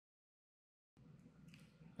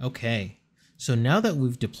Okay, so now that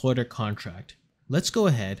we've deployed our contract, let's go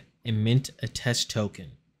ahead and mint a test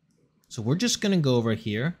token. So we're just going to go over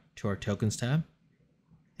here to our tokens tab,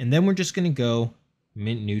 and then we're just going to go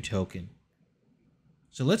mint new token.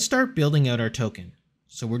 So let's start building out our token.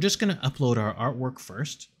 So we're just going to upload our artwork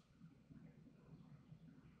first.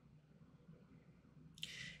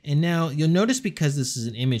 And now you'll notice because this is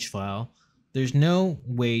an image file, there's no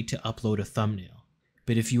way to upload a thumbnail.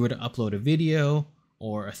 But if you were to upload a video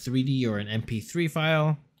or a 3D or an MP3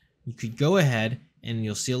 file, you could go ahead and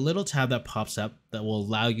you'll see a little tab that pops up that will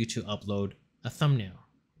allow you to upload a thumbnail.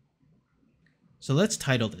 So let's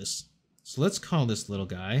title this. So let's call this little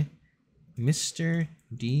guy Mr.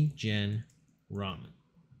 Degen Ramen.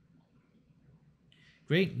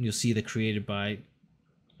 Great, you'll see the created by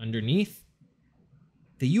underneath.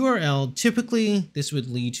 The URL, typically this would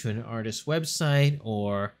lead to an artist's website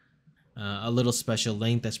or a little special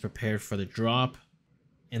link that's prepared for the drop.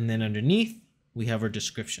 And then underneath, we have our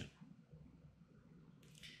description.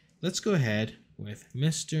 Let's go ahead with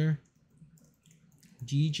Mr.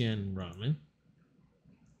 Degen Ramen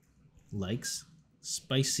likes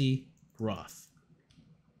spicy broth.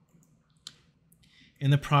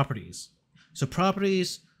 And the properties. So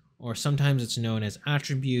properties, or sometimes it's known as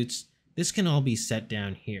attributes, this can all be set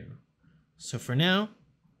down here. So for now,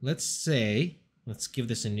 let's give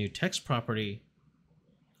this a new text property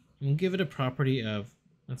and give it a property of,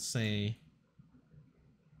 let's say,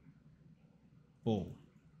 bowl.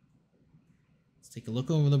 Let's take a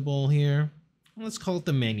look over the bowl here. Let's call it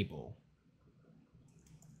the Manny bowl.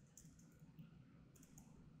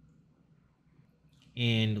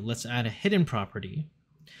 And let's add a hidden property.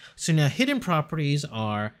 So now hidden properties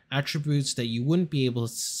are attributes that you wouldn't be able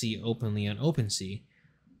to see openly on OpenSea,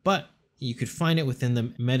 but you could find it within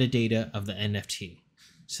the metadata of the NFT.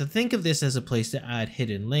 So think of this as a place to add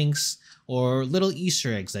hidden links or little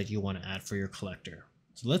Easter eggs that you want to add for your collector.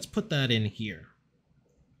 So let's put that in here.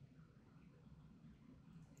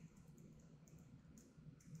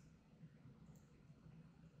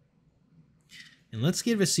 And let's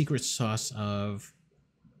give a secret sauce of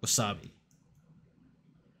wasabi.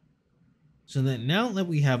 So that now that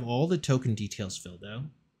we have all the token details filled out,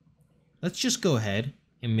 let's just go ahead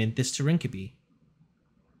and mint this to Rinkeby.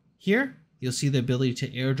 Here, you'll see the ability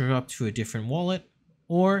to airdrop to a different wallet,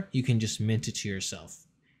 or you can just mint it to yourself.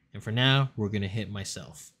 And for now, we're going to hit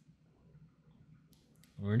myself.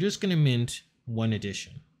 We're just going to mint one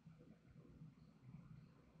edition.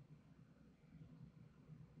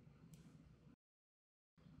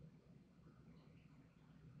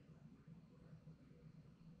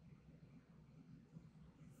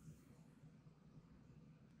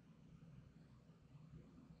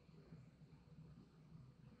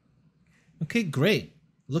 Okay, great.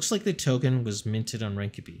 Looks like the token was minted on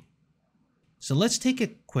Rinkeby. So let's take a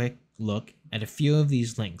quick look at a few of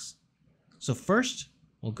these links. So first,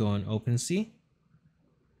 we'll go on OpenSea.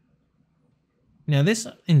 Now this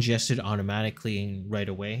ingested automatically right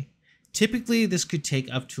away. Typically, this could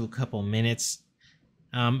take up to a couple minutes.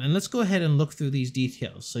 And let's go ahead and look through these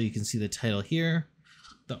details. So you can see the title here.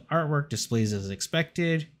 The artwork displays as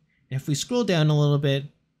expected. And if we scroll down a little bit,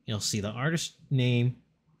 you'll see the artist name,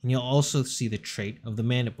 and you'll also see the trait of the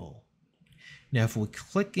Manny bowl. Now, if we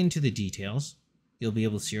click into the details, you'll be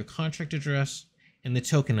able to see your contract address and the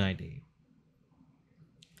token ID.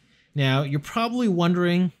 Now, you're probably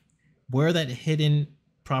wondering where that hidden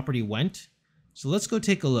property went. So let's go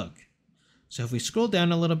take a look. So if we scroll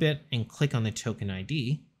down a little bit and click on the token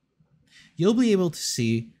ID, you'll be able to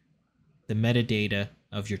see the metadata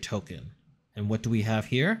of your token. And what do we have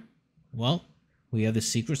here? Well, we have the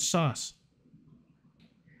secret sauce.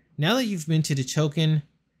 Now that you've minted a token,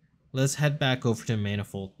 let's head back over to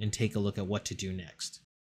Manifold and take a look at what to do next.